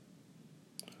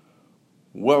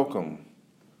Welcome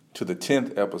to the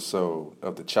 10th episode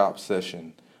of the Chop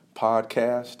Session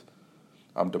podcast.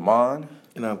 I'm Damon.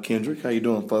 And I'm Kendrick. How you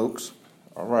doing, folks?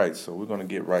 All right, so we're going to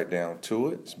get right down to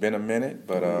it. It's been a minute,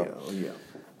 but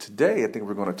today I think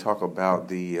we're going to talk about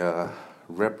the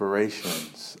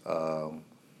reparations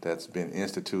that's been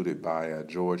instituted by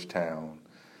Georgetown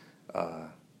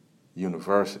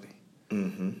University.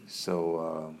 Mm-hmm.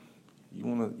 So you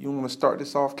want to start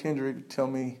this off, Kendrick? Tell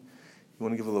me. You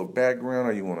want to give a little background,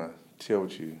 or you want to tell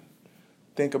what you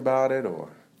think about it, or?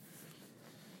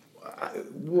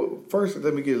 First,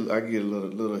 let me get a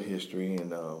little history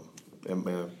and a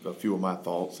few of my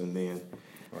thoughts, and then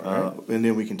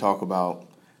we can talk about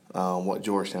what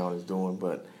Georgetown is doing.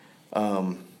 But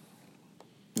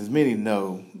as many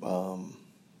know,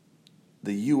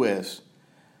 the U.S.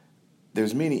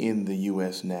 There's many in the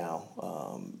U.S.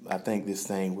 now. I think this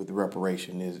thing with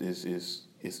reparation is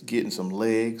getting some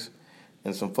legs.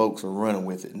 And some folks are running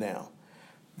with it now.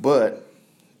 But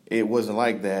it wasn't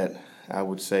like that, I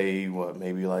would say,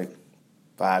 maybe like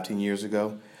 5-10 years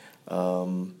ago.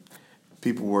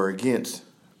 People were against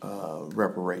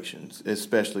reparations,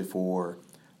 especially for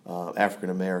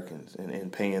African Americans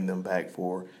and paying them back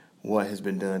for what has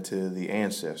been done to the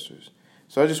ancestors.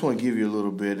 So I just want to give you a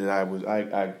little bit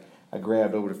that I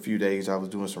grabbed over the few days. I was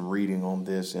doing some reading on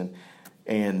this,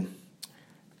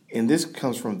 and this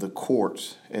comes from the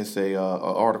courts. It's an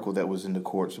article that was in the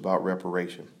courts about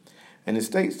reparation. And it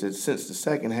states that since the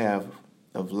second half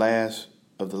of the last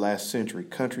century,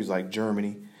 countries like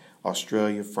Germany,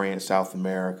 Australia, France, South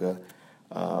Africa,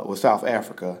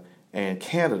 and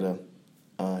Canada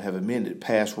have amended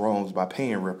past wrongs by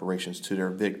paying reparations to their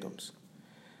victims.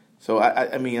 So,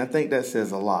 I mean, I think that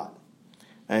says a lot.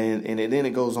 And then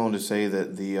it goes on to say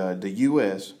that the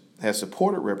U.S. has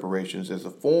supported reparations as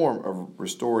a form of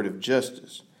restorative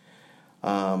justice.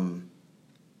 After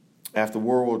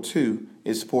World War II,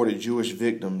 it supported Jewish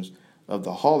victims of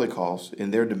the Holocaust in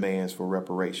their demands for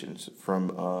reparations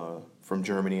from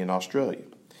Germany and Australia.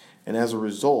 And as a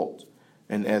result,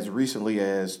 and as recently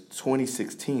as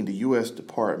 2016, the U.S.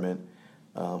 Department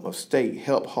of State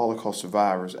helped Holocaust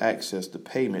survivors access the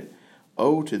payment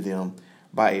owed to them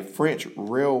by a French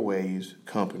railways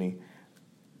company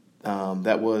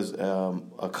that was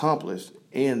accomplished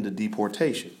in the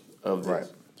deportation of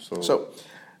this. Right.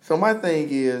 So my thing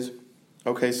is,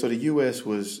 okay, so the U.S.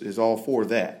 is all for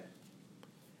that.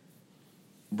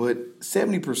 But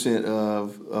 70%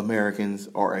 of Americans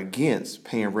are against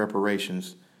paying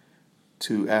reparations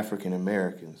to African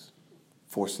Americans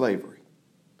for slavery.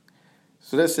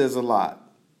 So that says a lot,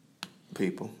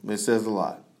 people. It says a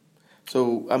lot.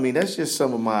 So, I mean, that's just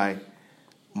some of my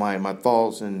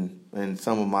thoughts and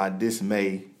some of my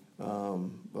dismay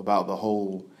about the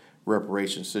whole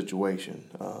reparation situation.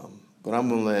 But I'm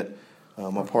going to let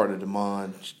my partner,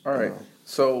 Damon,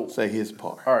 say his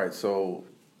part. All right, so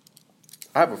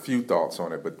I have a few thoughts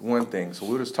on it, but one thing, so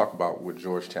we'll just talk about what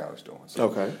Georgetown is doing. So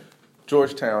okay.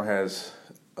 Georgetown has,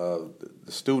 the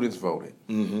students voted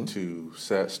to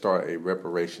start a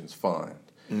reparations fund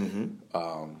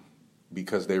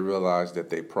because they realized that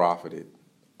they profited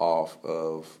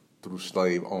through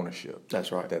slave ownership.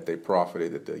 That's right. That they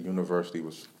profited, that the university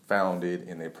was founded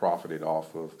and they profited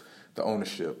off of the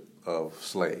ownership of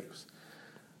slaves.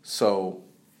 So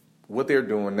what they're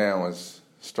doing now is,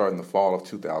 starting the fall of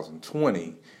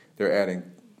 2020, they're adding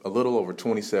a little over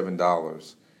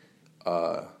 $27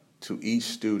 to each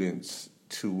student's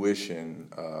tuition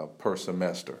per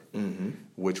semester,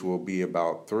 which will be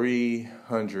about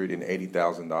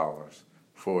 $380,000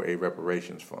 for a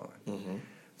reparations fund.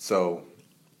 So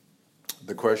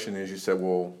the question is, you said,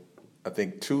 well, I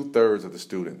think 2/3 of the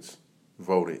students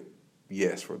voted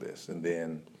yes for this, and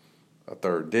then a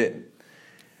third didn't.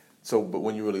 So, but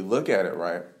when you really look at it,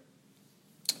 right,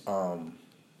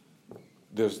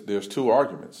 there's two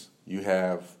arguments. You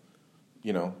have,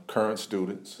 current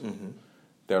students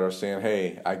that are saying,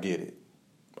 hey, I get it.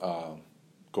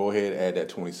 Go ahead, add that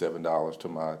 $27 to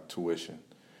my tuition.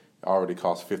 It already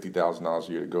costs $50,000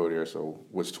 a year to go there, so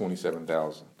what's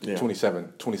 $27,000? Yeah.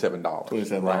 $27.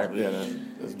 $27, right? Yeah,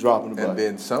 that's dropping the bucket. And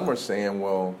then some are saying,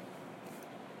 well,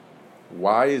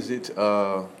 why is it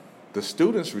the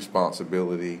student's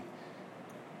responsibility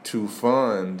to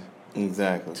fund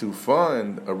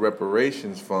a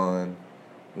reparations fund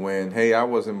when, hey, I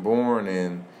wasn't born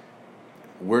and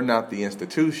we're not the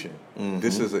institution.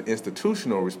 This is an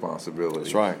institutional responsibility.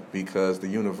 That's right. Because the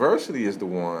university is the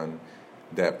one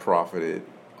that profited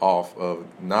off of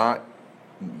not,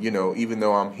 even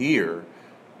though I'm here.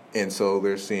 And so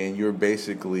they're saying you're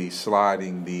basically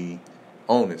sliding the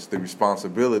onus, the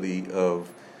responsibility of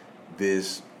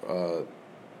this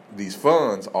these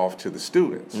funds off to the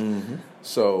students. Mm-hmm.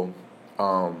 So,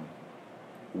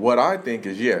 what I think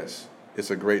is, yes,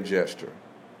 it's a great gesture.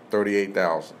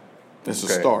 38,000. It's a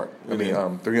start. I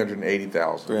mean,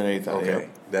 380,000. 380,000. Okay,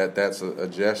 that's a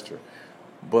gesture,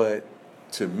 but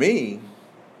to me,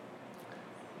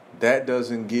 that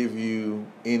doesn't give you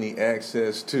any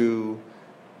access to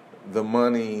the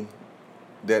money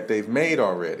that they've made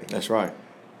already. That's right.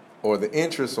 Or the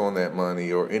interest on that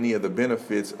money, or any of the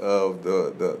benefits of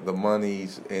the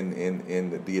monies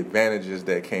and the advantages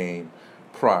that came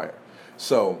prior.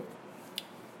 So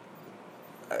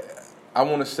I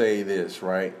want to say this,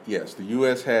 right? Yes, the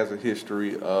U.S. has a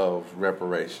history of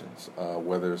reparations,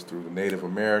 whether it's through the Native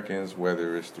Americans,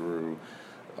 whether it's through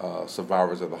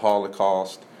survivors of the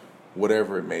Holocaust,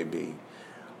 whatever it may be.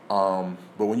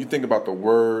 But when you think about the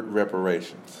word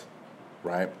reparations,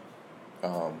 right,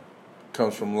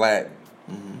 comes from Latin,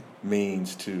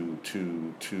 means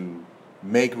to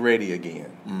make ready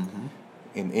again. Mm-hmm.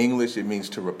 In English, it means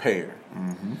to repair.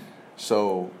 Mm-hmm.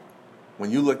 So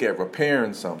when you look at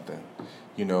repairing something,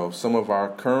 some of our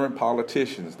current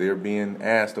politicians, they're being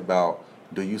asked about,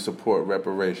 do you support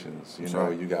reparations?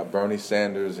 Right. You got Bernie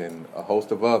Sanders and a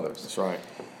host of others. That's right.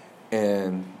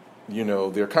 And,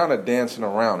 they're kind of dancing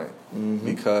around it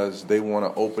because they want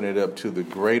to open it up to the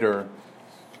greater,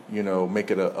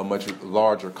 make it a much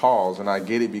larger cause. And I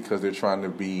get it because they're trying to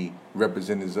be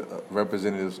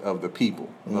representatives of the people,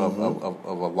 of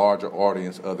a larger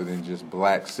audience other than just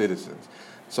black citizens.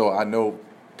 So I know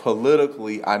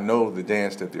politically, I know the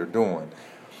dance that they're doing.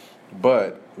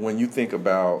 But when you think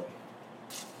about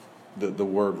the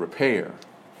word repair,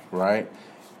 right?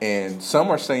 And some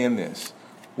are saying this,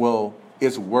 well,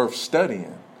 it's worth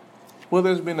studying. Well,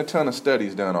 there's been a ton of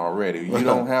studies done already. You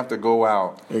don't have to go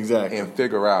out and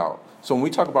figure out. So when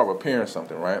we talk about repairing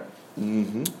something, right?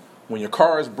 Mm-hmm. When your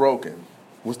car is broken,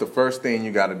 what's the first thing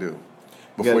you got to do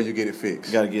before you get it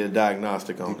fixed? You got to get a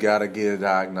diagnostic on it. You got to get a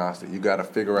diagnostic. You got to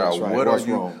figure out what's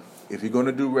wrong. If you're going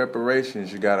to do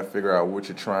reparations, you got to figure out what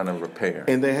you're trying to repair.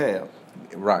 And they have.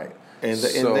 Right. And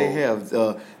they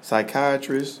have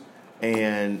psychiatrists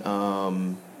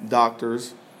and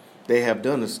doctors. They have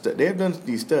done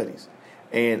these studies.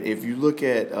 And if you look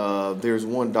at, there's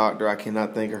one doctor, I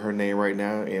cannot think of her name right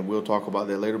now, and we'll talk about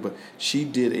that later, but she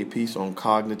did a piece on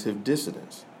cognitive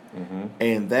dissonance. Mm-hmm.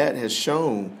 And that has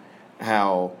shown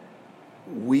how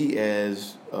we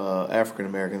as African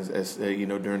Americans, as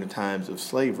during the times of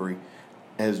slavery,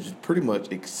 has pretty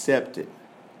much accepted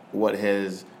what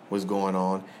was going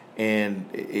on, and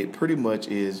it pretty much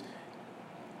is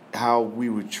how we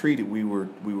were treated. We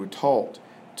were taught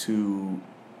to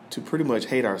pretty much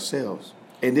hate ourselves,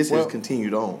 and this has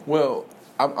continued on. Well,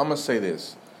 I'm gonna say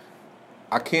this: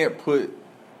 I can't put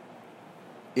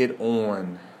it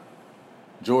on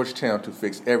Georgetown to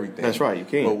fix everything. That's right, you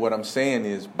can't. But what I'm saying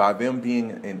is, by them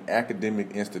being an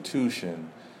academic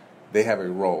institution, they have a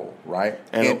role, right?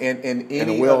 And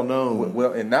a well-known.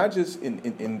 Well, and not just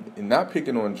in not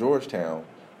picking on Georgetown,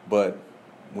 but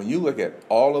when you look at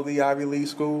all of the Ivy League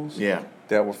schools,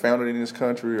 that were founded in this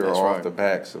country are off the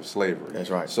backs of slavery. That's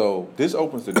right. So this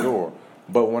opens the door.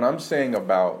 But when I'm saying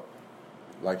about,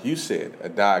 like you said, a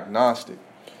diagnostic.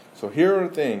 So here are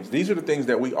the things. These are the things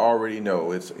that we already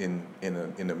know. It's in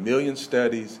a million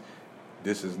studies.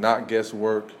 This is not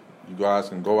guesswork. You guys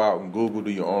can go out and Google,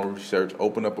 do your own research,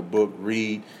 open up a book,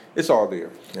 read. It's all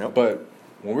there. Yep. But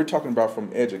when we're talking about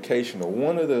from educational,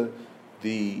 one of the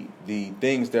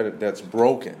things that's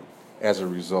broken as a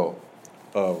result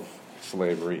of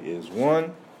slavery is,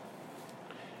 one,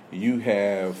 you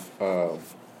have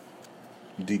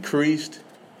decreased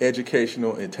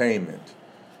educational attainment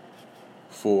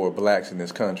for blacks in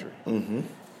this country. Mm-hmm.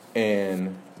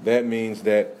 And that means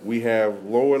that we have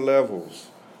lower levels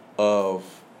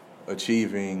of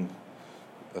achieving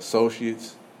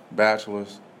associates,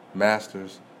 bachelors,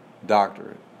 masters,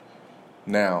 doctorate.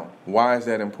 Now, why is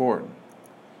that important?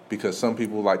 Because some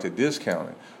people like to discount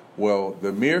it. Well,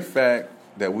 the mere fact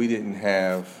that we didn't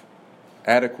have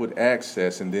adequate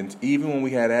access, and then even when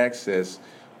we had access,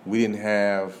 we didn't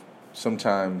have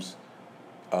sometimes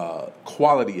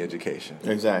quality education.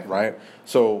 Exactly. Right?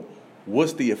 So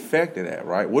what's the effect of that,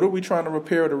 right? What are we trying to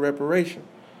repair the reparation?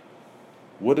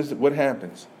 What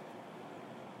happens?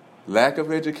 Lack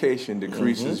of education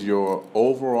decreases your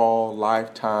overall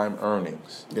lifetime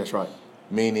earnings. That's right.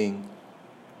 Meaning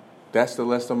that's the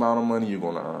less amount of money you're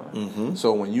going to earn. Mm-hmm.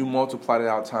 So when you multiply that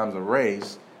out times a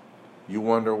race, you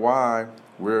wonder why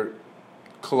we're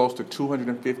close to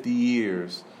 250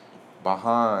 years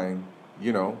behind,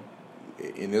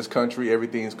 in this country,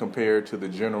 everything's compared to the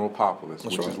general populace,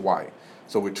 which is white.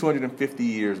 So we're 250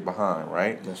 years behind,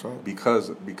 right? That's right. Because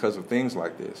of things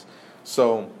like this.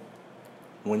 So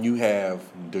when you have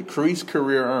decreased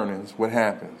career earnings, what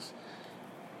happens?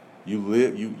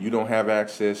 You don't have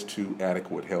access to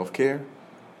adequate health care,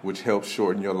 which helps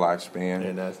shorten your lifespan.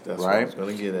 And that's right? what I was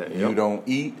going to get at. Yep. You don't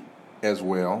eat as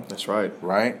well. That's right.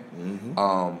 Right?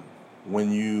 Mm-hmm.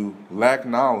 When you lack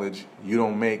knowledge, you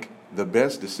don't make the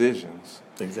best decisions.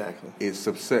 Exactly.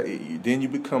 Then you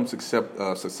become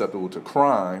susceptible to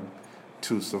crime,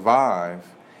 to survive.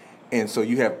 And so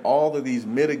you have all of these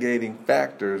mitigating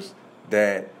factors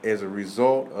that, as a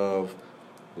result of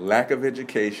lack of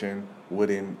education,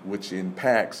 which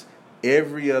impacts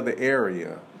every other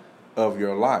area of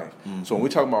your life. Mm-hmm. So when we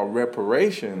talk about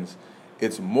reparations,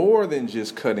 it's more than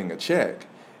just cutting a check.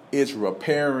 It's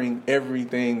repairing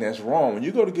everything that's wrong. When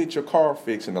you go to get your car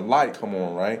fixed and the light come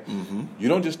on, right? Mm-hmm. You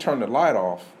don't just turn the light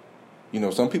off. You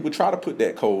know, some people try to put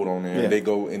that code on there, and they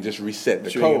go and just reset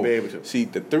the code. Be able to. See,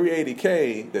 the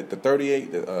 380K, the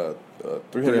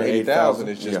 380,000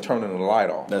 is just turning the light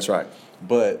off. That's right.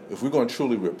 But if we're going to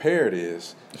truly repair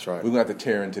this, that's right, we're going to have to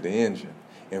tear into the engine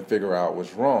and figure out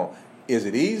what's wrong. Is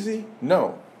it easy?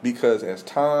 No, because as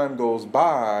time goes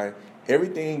by,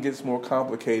 everything gets more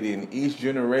complicated, and each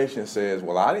generation says,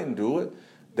 well, I didn't do it.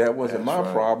 That wasn't my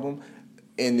problem.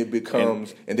 And it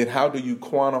becomes, and then how do you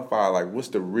quantify, like, what's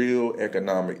the real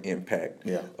economic impact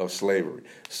of slavery?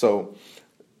 So,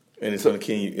 and it's going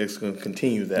to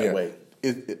continue that way.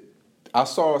 I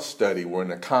saw a study where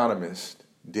an economist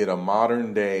did a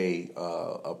modern day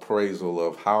appraisal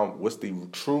of what's the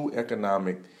true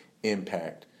economic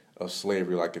impact of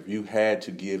slavery. Like, if you had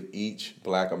to give each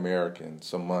black American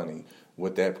some money,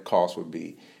 what that cost would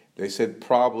be. They said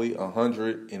probably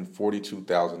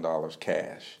 $142,000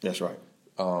 cash. That's right.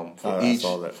 For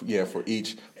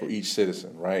each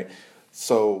citizen, right?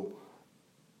 So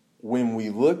when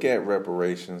we look at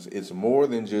reparations, it's more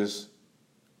than just,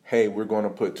 hey, we're going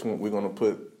to put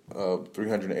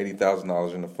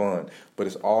 $380,000 in the fund, but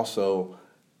it's also,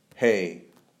 hey,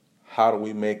 how do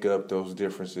we make up those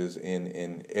differences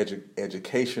in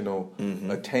educational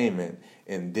attainment,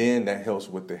 and then that helps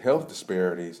with the health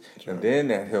disparities, and then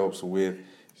that helps with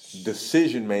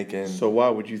decision making. So why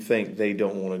would you think they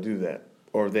don't want to do that?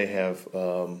 Or they have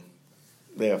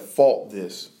fought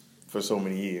this for so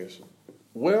many years?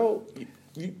 Well,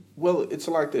 it's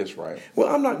like this, right?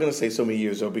 Well, I'm not going to say so many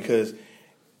years, though, because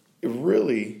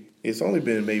it's only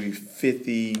been maybe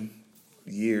 50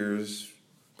 years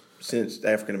since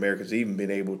African Americans even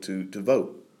been able to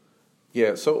vote.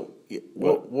 Yeah, so,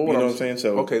 what you know what I'm saying?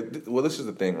 So, okay, this is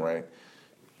the thing, right?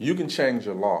 You can change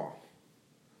your law,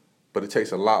 but it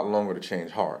takes a lot longer to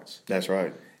change hearts. That's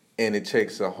right. And it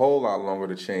takes a whole lot longer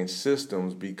to change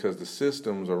systems, because the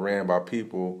systems are ran by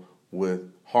people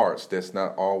with hearts that's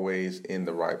not always in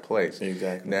the right place.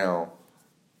 Exactly. Now,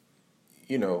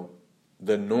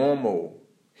 the normal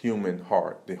human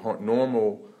heart, the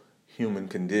normal human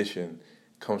condition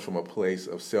comes from a place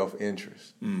of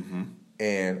self-interest. Mm-hmm.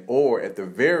 Or at the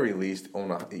very least,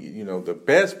 the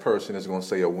best person is going to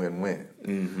say a win-win.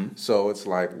 Mm-hmm. So it's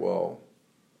like, well,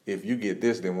 if you get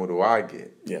this, then what do I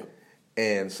get? Yeah.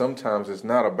 And sometimes it's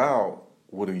not about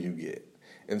what do you get.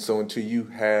 And so until you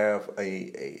have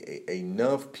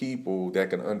enough people that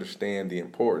can understand the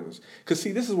importance. Because,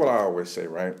 see, this is what I always say,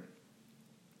 right?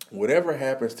 Whatever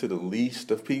happens to the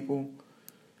least of people,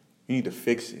 you need to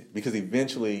fix it. Because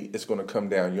eventually it's going to come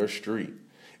down your street.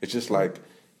 It's just like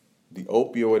the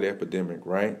opioid epidemic,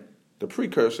 right? The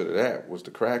precursor to that was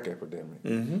the crack epidemic.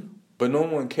 Mm-hmm. But no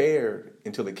one cared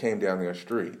until it came down their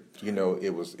street.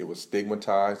 It was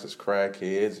stigmatized as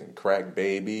crackheads and crack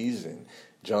babies and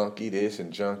junkie this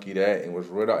and junkie that, and was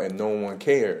rid out, and no one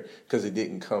cared because it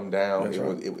didn't come down. That's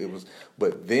right. It was.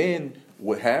 But then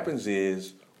what happens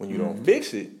is when you don't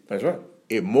fix it, that's right,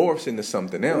 it morphs into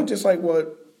something else. Well, just like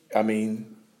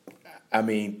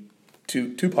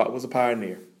Tupac was a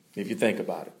pioneer. If you think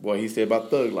about it, what he said about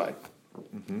thug life,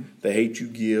 the hate you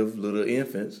give little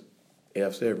infants,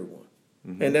 F's everyone.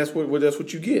 Mm-hmm. And that's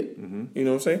what you get. Mm-hmm. You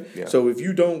know what I'm saying? Yeah. So if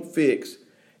you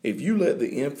if you let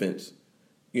the infants,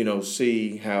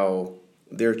 see how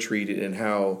they're treated and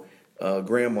how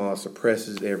grandma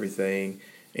suppresses everything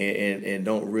and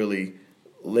don't really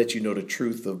let you know the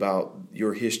truth about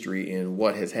your history and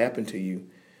what has happened to you,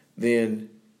 then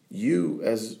you,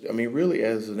 as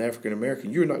an African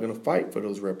American, you're not going to fight for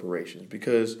those reparations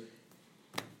because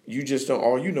you just don't.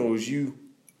 All you know is you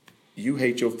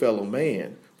hate your fellow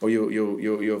man or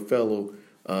your fellow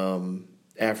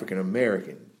African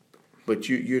American, but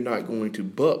you're not going to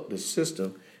buck the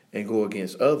system and go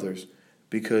against others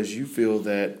because you feel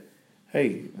that,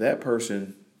 hey, that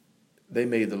person, they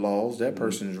made the laws. That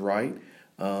person is right,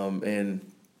 and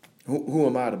who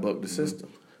am I to buck the system?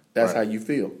 That's Right. how you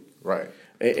feel, Right.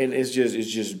 and it's just.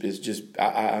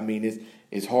 I mean,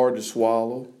 it's hard to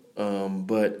swallow,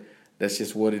 but that's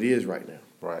just what it is right now.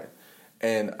 Right.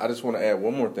 And I just want to add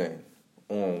one more thing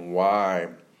on why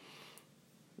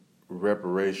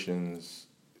reparations,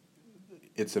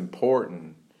 it's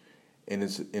important, and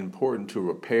it's important to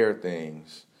repair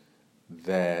things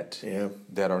that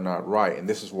are not right. And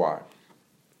this is why.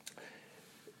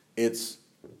 It's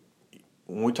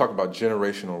when we talk about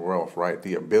generational wealth, right?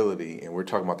 The ability, and we're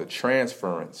talking about the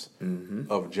transference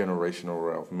of generational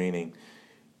wealth, meaning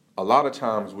a lot of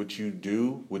times what you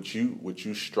do, what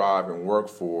you strive and work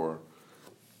for,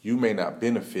 you may not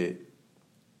benefit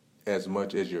as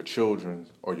much as your children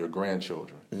or your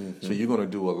grandchildren. So you're going to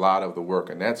do a lot of the work,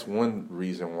 and that's one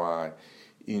reason why,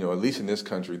 at least in this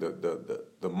country,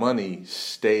 the money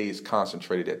stays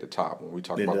concentrated at the top when we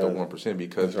talk about the 1%,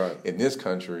 because in this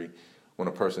country, when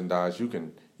a person dies, you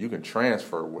can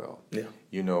transfer wealth. Yeah.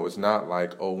 It's not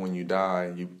like, when you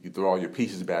die, you throw all your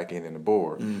pieces back in the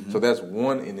board. So that's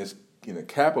one in a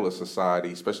capitalist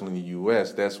society, especially in the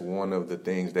U.S., that's one of the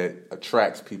things that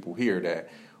attracts people here, that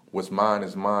what's mine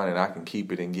is mine and I can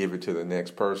keep it and give it to the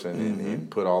next person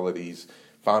and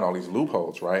find all these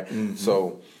loopholes, right?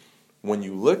 So when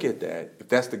you look at that, if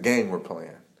that's the game we're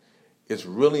playing, it's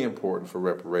really important for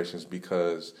reparations,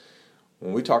 because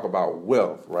when we talk about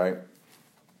wealth, right,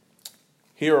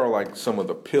 here are like some of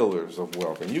the pillars of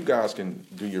wealth. And you guys can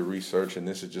do your research, and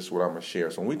this is just what I'm going to share.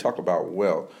 So when we talk about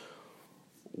wealth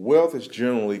is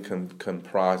generally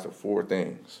comprised of four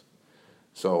things.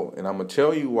 So, and I'm going to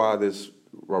tell you why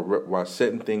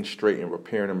setting things straight and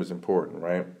repairing them is important,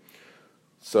 right?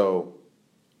 So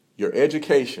your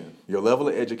education, your level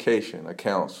of education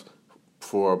accounts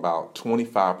for about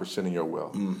 25% of your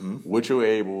wealth.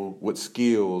 What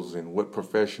skills and what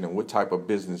profession and what type of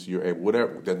business you're able,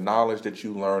 whatever, the knowledge that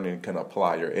you learn and can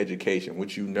apply, your education,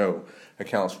 which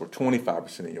accounts for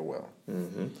 25% of your wealth.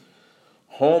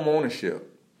 Home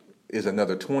ownership is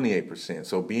another 28%.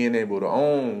 So being able to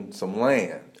own some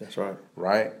land. That's right.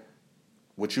 Right?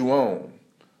 What you own,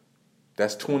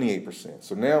 that's 28%.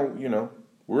 So now,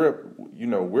 we're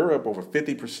up over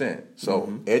 50%.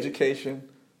 So education,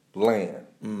 land,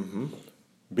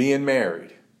 being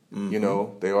married.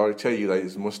 They already tell you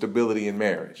there's more stability in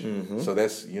marriage. So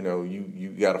that's you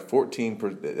got that's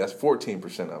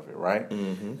 14% of it, right?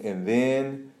 And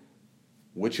then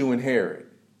what you inherit,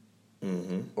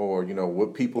 or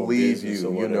what people leave you.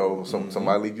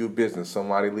 Somebody leave you a business,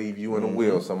 somebody leave you in a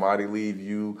will, somebody leave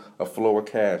you a flow of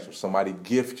cash, or somebody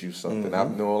gift you something. I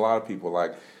know a lot of people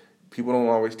people don't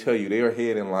always tell you they're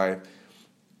ahead in life,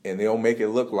 and they'll make it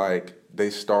look like they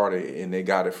started and they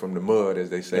got it from the mud, as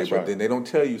they say. That's right. Then they don't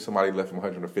tell you somebody left them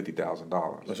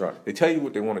 $150,000. That's right. They tell you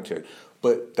what they want to tell you,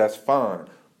 but that's fine.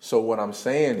 So what I'm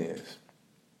saying is,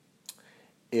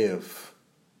 if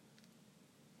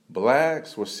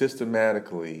blacks were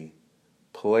systematically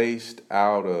placed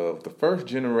out of the first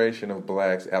generation of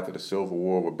blacks after the Civil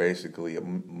War,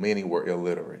 many were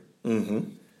illiterate.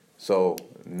 So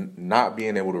not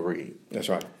being able to read. That's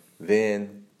right.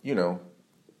 Then,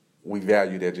 we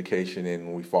valued education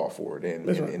and we fought for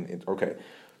it. Okay.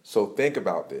 So think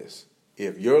about this.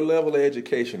 If your level of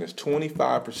education is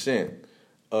 25%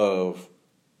 of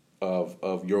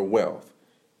your wealth,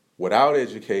 without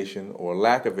education or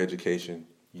lack of education,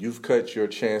 you've cut your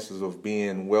chances of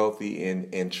being wealthy in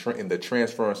the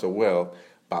transference of wealth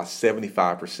by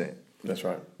 75%. That's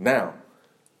right. Now,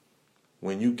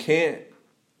 when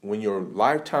your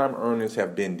lifetime earnings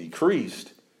have been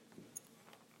decreased,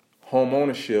 home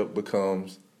ownership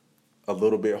becomes a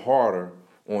little bit harder,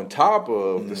 on top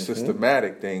of the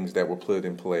systematic things that were put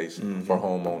in place for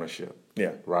home ownership.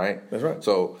 Yeah. Right? That's right.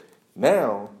 So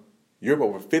now you're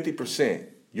over 50%.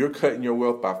 You're cutting your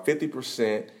wealth by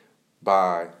 50%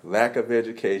 by lack of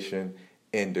education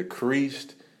and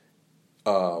decreased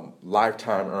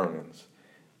lifetime earnings.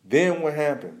 Then what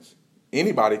happens?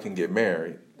 Anybody can get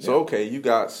married. So, okay, you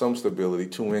got some stability,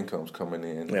 2 incomes coming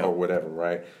in or whatever,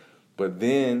 right? But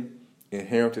then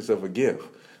inheritance of a gift.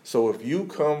 So if you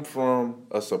come from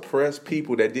a suppressed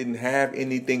people that didn't have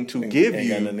anything to give you,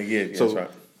 got nothing to give. So, That's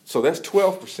right. So that's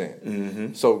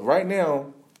 12%. So right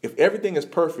now, if everything is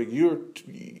perfect, you're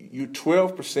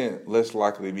 12% less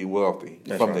likely to be wealthy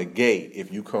from the gate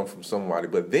if you come from somebody.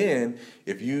 But then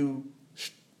if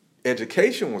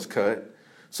education was cut,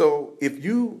 so if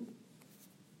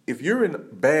you're in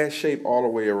bad shape all the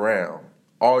way around,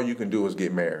 all you can do is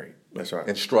get married. That's right.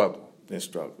 And struggle.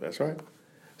 That's right.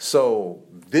 So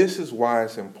this is why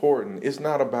it's important. It's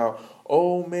not about,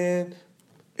 oh man,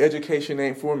 education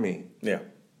ain't for me. Yeah.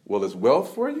 Well, is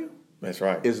wealth for you? That's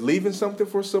right. Is leaving something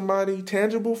for somebody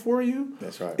tangible for you?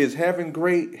 That's right. Is having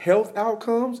great health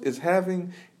outcomes? Is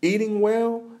eating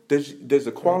well? Does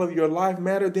the quality of your life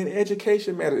matter? Then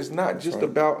education matters. It's not just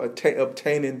about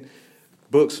obtaining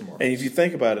book smart. And if you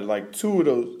think about it, like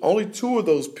only two of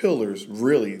those pillars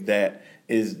really that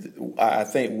is, I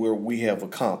think, where we have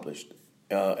accomplished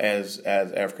as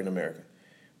African American.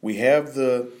 We have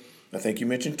I think you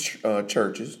mentioned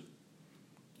churches.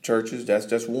 Churches,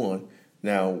 that's one.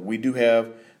 Now we do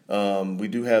have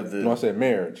the. No, I said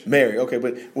marriage. Marriage, okay,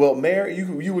 but marriage.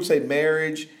 You would say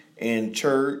marriage and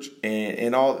church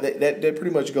and all that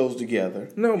pretty much goes together.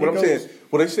 No, but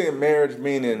they're saying marriage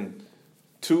meaning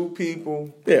two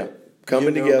people. Yeah,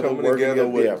 coming together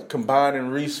with combining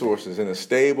resources in a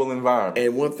stable environment.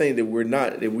 And one thing that we're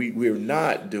not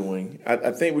doing, I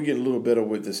think we're getting a little better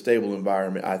with the stable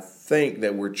environment. I think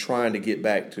that we're trying to get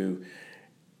back to,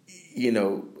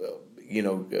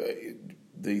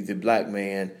 the black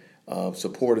man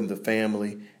supporting the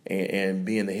family and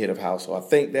being the head of household. I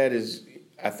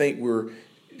think we're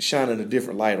shining a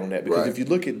different light on that, because if you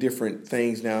look at different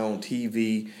things now on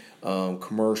TV,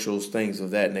 commercials, things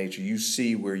of that nature, you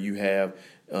see where you have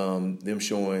them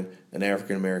showing an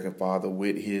African American father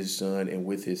with his son and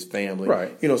with his family.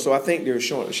 Right. So I think they're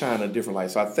shining a different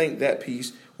light. So I think that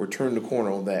piece, we're turning the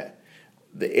corner on that.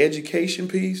 The education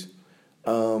piece.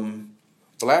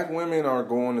 Black women are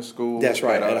going to school. That's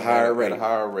right, at a higher rate. At a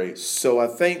higher rate. So I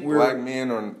think black men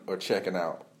are checking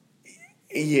out.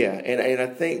 Yeah, and I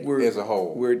think we're as a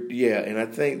whole. And I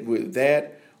think with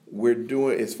that we're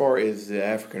doing, as far as the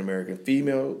African American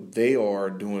female, they are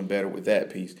doing better with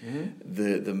that piece.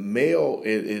 Mm-hmm. The male,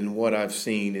 in what I've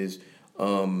seen, is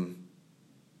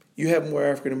you have more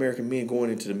African American men going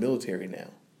into the military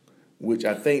now, which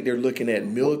I think they're looking at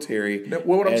military as a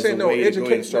way to go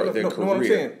and start their career. What I'm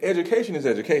saying, education is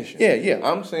education. Yeah.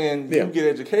 I'm saying you get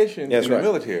education in the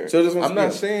military. So I'm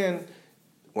not saying,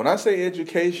 when I say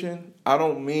education, I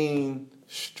don't mean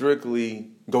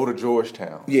strictly go to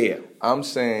Georgetown. Yeah. I'm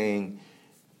saying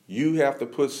you have to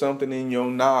put something in your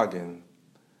noggin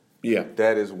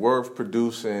that is worth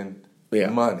producing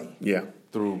money. Yeah.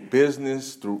 Through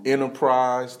business, through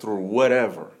enterprise, through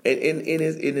whatever. And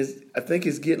I think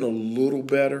it's getting a little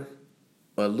better.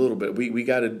 A little bit. We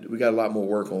got a lot more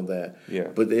work on that. Yeah.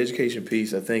 But the education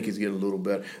piece, I think, is getting a little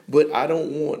better. But I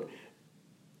don't want.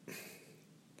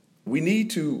 We need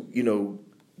to,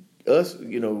 us,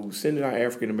 sending our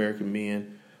African American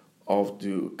men off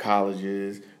to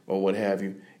colleges or what have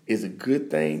you is a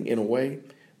good thing in a way.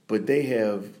 But they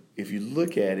have, if you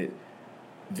look at it,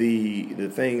 the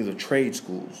things of trade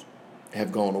schools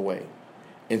have gone away.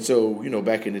 And so,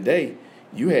 back in the day,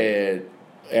 you had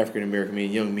African American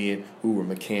men, young men who were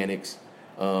mechanics,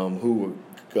 who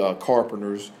were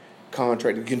carpenters,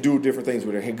 contractors, can do different things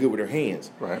good with their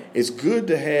hands. Right. It's good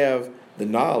to have the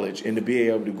knowledge and to be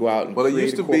able to go out and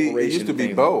create a corporation. It used to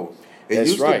be both. It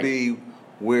used to be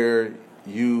where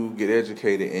you get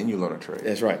educated and you learn a trade.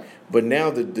 That's right. But now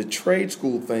the trade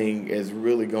school thing has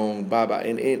really gone bye-bye.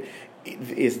 And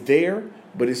it's there,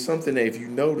 but it's something that, if you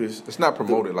notice, it's not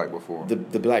promoted like before.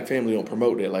 The black family don't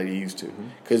promote that like they used to,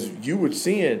 because you would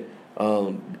send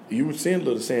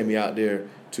little Sammy out there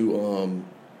to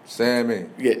Sammy.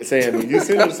 Yeah, Sammy. You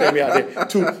send little Sammy out there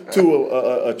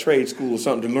to a trade school or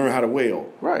something to learn how to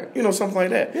weld. Right. Something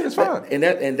like that. Yeah, that's fine.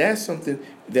 And that's something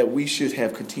that we should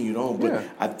have continued on. But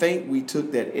I think we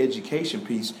took that education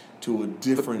piece to a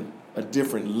different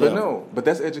level. But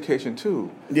that's education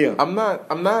too. Yeah. I'm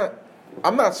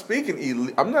not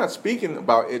speaking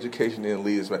about education in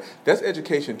elitism. That's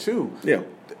education too. Yeah.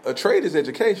 A trade is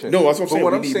education. No, that's what I'm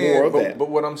saying. We need more of that. But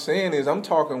what I'm saying is, I'm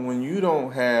talking when you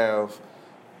don't have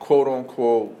quote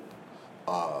unquote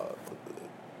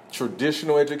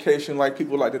traditional education like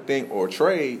people like to think, or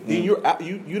trade, then you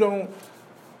don't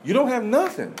have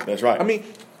nothing. That's right. I mean,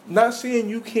 not saying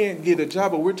you can't get a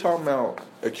job, but we're talking about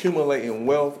accumulating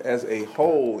wealth as a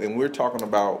whole, and we're talking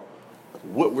about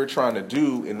what we're trying to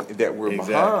do and that we're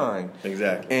behind.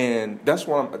 Exactly. And that's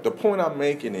what the point I'm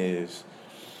making is,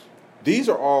 these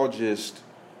are all this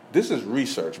is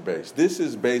research based. This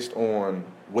is based on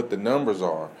what the numbers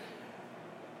are.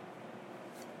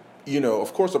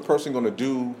 Of course, a person's going to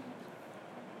do.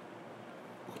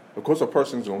 We're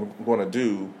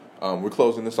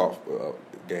closing this off,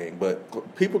 gang.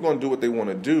 But people are going to do what they want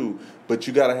to do. But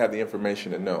you got to have the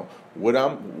information to know.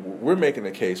 We're making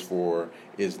a case for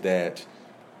is that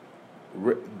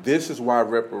this is why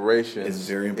reparations is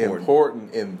very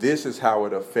important, and this is how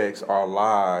it affects our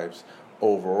lives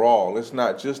overall. It's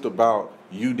not just about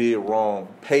you did wrong,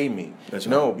 pay me. That's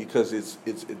no, right. because it's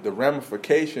the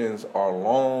ramifications are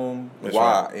long, That's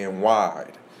wide, right. and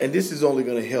wide. And this is only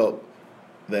going to help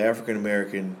the African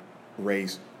American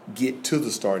race get to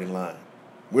the starting line.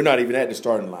 We're not even at the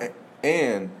starting line.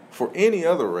 And for any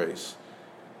other race,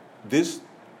 this,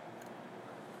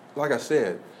 like I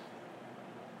said,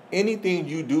 anything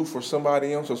you do for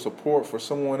somebody else or support for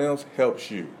someone else helps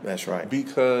you. That's right.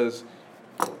 Because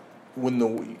when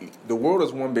the world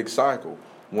is one big cycle,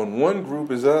 when one group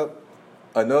is up,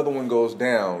 another one goes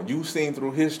down. You've seen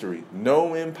through history,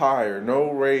 no empire,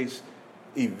 no race,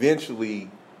 eventually,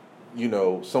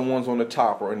 someone's on the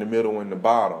top or in the middle or in the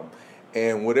bottom.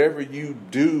 And whatever you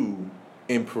do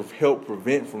and help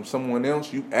prevent from someone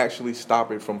else, you actually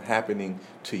stop it from happening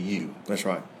to you. That's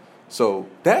right. So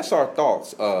that's our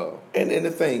thoughts. And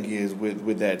the thing is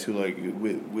with that too, like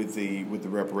with the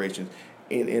reparations,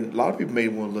 and a lot of people may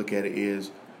want to look at it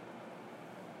is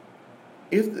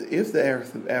if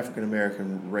the African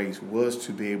American race was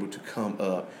to be able to come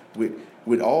up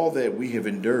with all that we have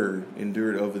endured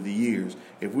over the years,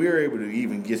 if we are able to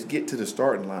even just get to the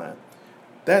starting line,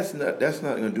 that's not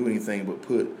going to do anything but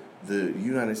put the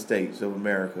United States of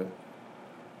America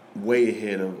way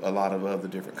ahead of a lot of other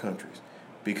different countries,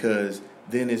 because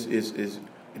then it's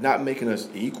not making us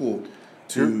equal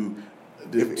to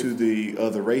the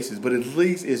other races, but at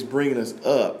least it's bringing us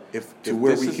up to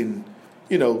where we can,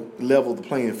 level the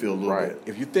playing field a little bit.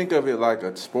 If you think of it like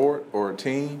a sport or a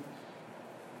team,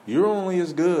 you're only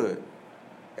as good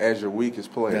as your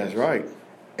weakest players. That's right.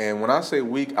 And when I say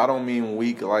weak, I don't mean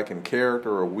weak like in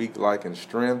character or weak like in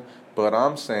strength, but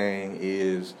I'm saying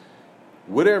is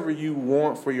whatever you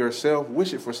want for yourself,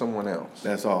 wish it for someone else.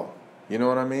 That's all. You know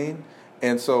what I mean?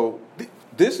 And so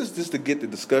this is just to get the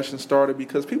discussion started,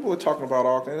 because people are talking about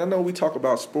all things. I know we talk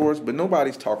about sports, but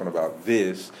nobody's talking about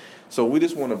this. So we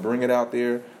just want to bring it out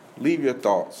there. Leave your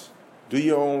thoughts. Do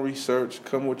your own research.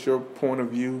 Come with your point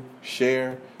of view.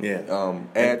 Share. Yeah.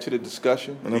 Add to the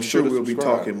discussion. And I'm sure we'll be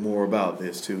talking more about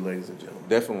this too, ladies and gentlemen.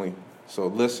 Definitely. So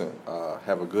listen,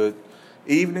 have a good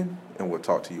evening, and we'll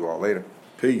talk to you all later.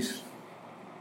 Peace.